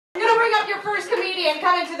bring up your first comedian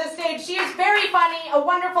coming to the stage. She is very funny, a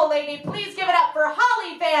wonderful lady. Please give it up for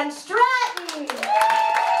Holly Van Stratton.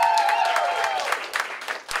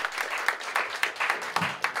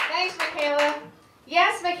 Thanks, Michaela.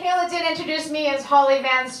 Yes, Michaela did introduce me as Holly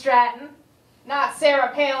Van Stratton, not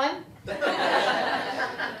Sarah Palin. So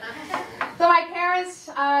my parents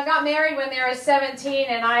got married when they were 17,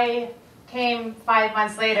 and I came 5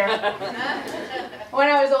 months later. When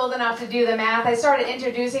I was old enough to do the math, I started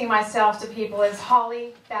introducing myself to people as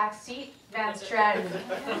Holly Backseat Van Stratton.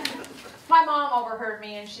 My mom overheard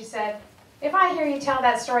me and she said, "If I hear you tell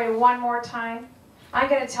that story one more time, I'm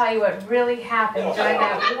going to tell you what really happened during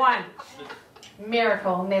that one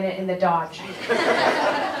miracle minute in the Dodge."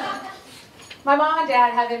 My mom and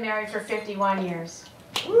dad have been married for 51 years.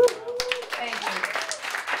 Thank you.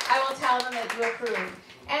 I will tell them that you approve.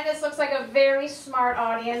 And this looks like a very smart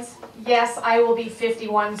audience. Yes, I will be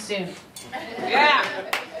 51 soon. Yeah.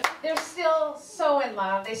 They're still so in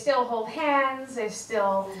love. They still hold hands. They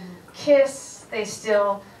still kiss. They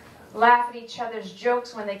still laugh at each other's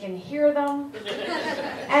jokes when they can hear them.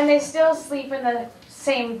 And they still sleep in the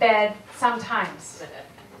same bed sometimes.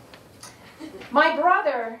 My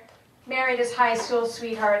brother married his high school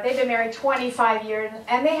sweetheart. They've been married 25 years,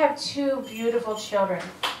 and they have 2 beautiful children.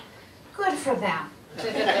 Good for them.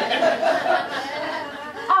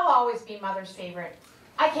 I'll always be mother's favorite.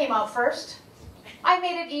 I came out first. I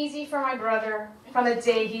made it easy for my brother from the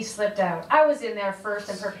day he slipped out. I was in there first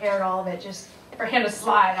and prepared all of it just for him to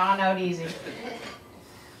slide on out easy.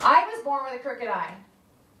 I was born with a crooked eye.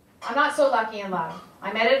 I'm not so lucky in love.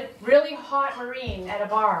 I met a really hot Marine at a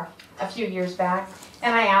bar a few years back,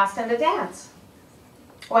 and I asked him to dance.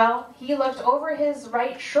 Well, he looked over his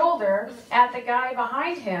right shoulder at the guy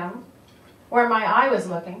behind him, where my eye was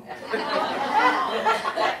looking.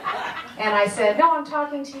 And I said, "No, I'm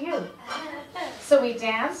talking to you." So we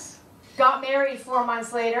danced, got married 4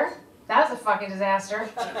 months later. That was a fucking disaster.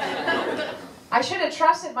 I should have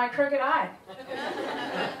trusted my crooked eye.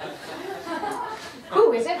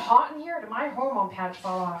 Ooh, is it hot in here? Did my hormone patch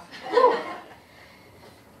fall off? Ooh.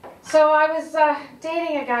 So I was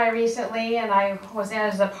dating a guy recently, and I was in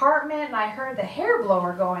his apartment, and I heard the hair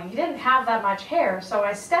blower going. He didn't have that much hair, so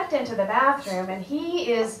I stepped into the bathroom, and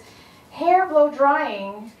he is hair blow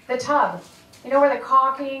drying the tub. You know where the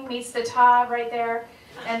caulking meets the tub right there,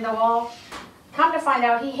 and the wall? Come to find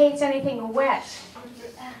out, he hates anything wet.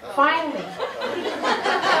 Finally.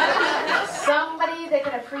 Somebody that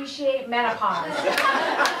can appreciate menopause.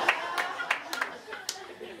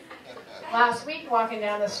 Last week, walking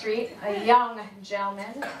down the street, a young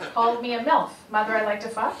gentleman called me a MILF, mother I like to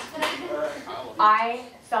fuck. I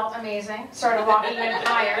felt amazing, started walking in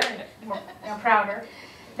higher and more, prouder.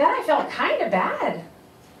 Then I felt kind of bad.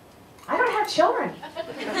 I don't have children.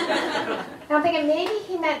 Now I'm thinking maybe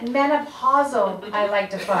he meant menopausal I like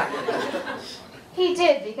to fuck. He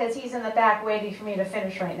did, because he's in the back waiting for me to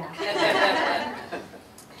finish right now.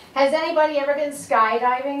 Has anybody ever been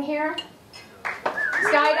skydiving here?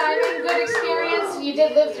 Skydiving, good experience. You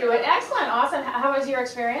did live through it. Excellent, awesome. How was your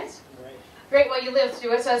experience? Great, well, you lived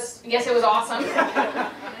through it, so yes, it was awesome.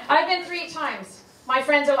 I've been 3 times. My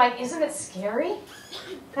friends are like, "Isn't it scary?"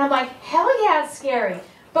 And I'm like, hell yeah, it's scary.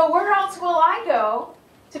 But where else will I go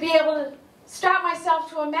to be able to strap myself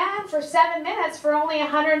to a man for 7 minutes for only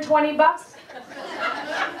 120 bucks?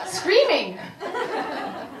 Screaming.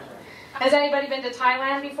 Has anybody been to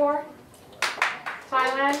Thailand before?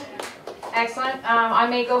 Thailand? Excellent. I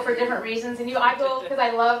may go for different reasons, and I go because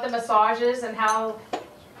I love the massages and how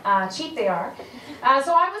cheap they are.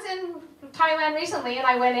 So I was in Thailand recently, and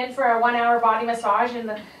I went in for a 1-hour body massage, and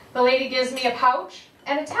the lady gives me a pouch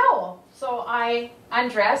and a towel. So I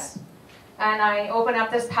undress, and I open up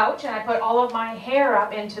this pouch, and I put all of my hair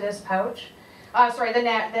up into this pouch.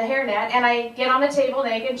 The hair net, and I get on the table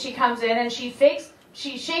naked, and she comes in, and she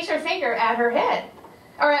shakes her finger at her head.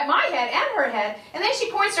 Or at my head and her head, and then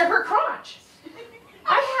she points to her crotch.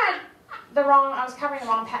 I was covering the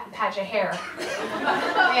wrong patch of hair.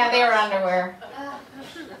 Yeah, they were underwear.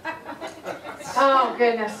 Oh,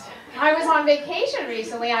 goodness. I was on vacation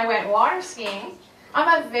recently. I went water skiing. I'm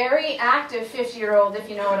a very active 50-year-old, if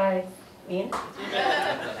you know what I mean.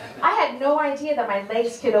 I had no idea that my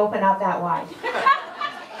legs could open up that wide.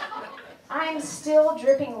 I'm still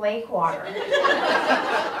dripping lake water.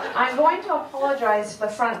 I'm going to apologize to the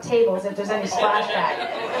front tables if there's any splashback.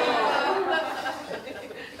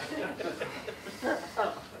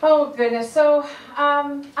 Oh, goodness. So,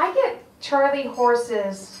 I get Charlie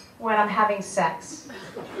horses when I'm having sex.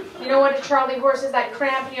 You know what a Charlie horse is? That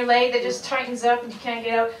cramp in your leg that just tightens up and you can't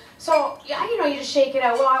get out. So, yeah, you just shake it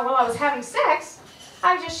out. Well, while I was having sex,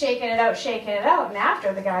 I was just shaking it out, and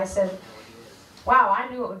after the guy said, wow,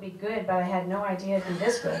 I knew it would be good, but I had no idea it'd be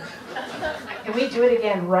this good. Can we do it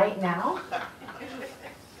again right now?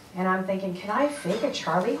 And I'm thinking, can I fake a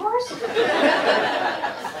Charlie horse?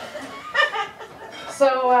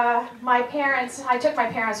 So I took my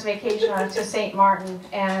parents vacation to St. Martin,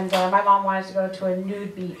 and my mom wanted to go to a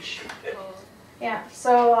nude beach. Yeah,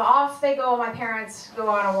 so off they go, my parents go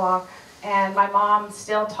on a walk, and my mom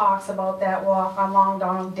still talks about that walk on Long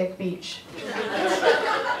Dong Dick Beach.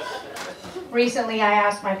 Recently I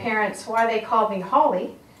asked my parents why they called me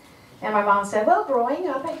Holly, and my mom said, well, growing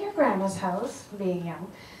up at your grandma's house, being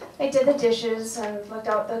young, they did the dishes and looked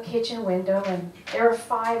out the kitchen window, and there were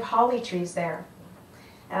 5 holly trees there.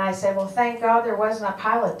 And I said, well, thank God there wasn't a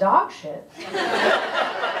pile of dog shit.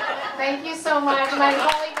 Thank you so much. My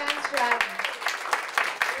Holly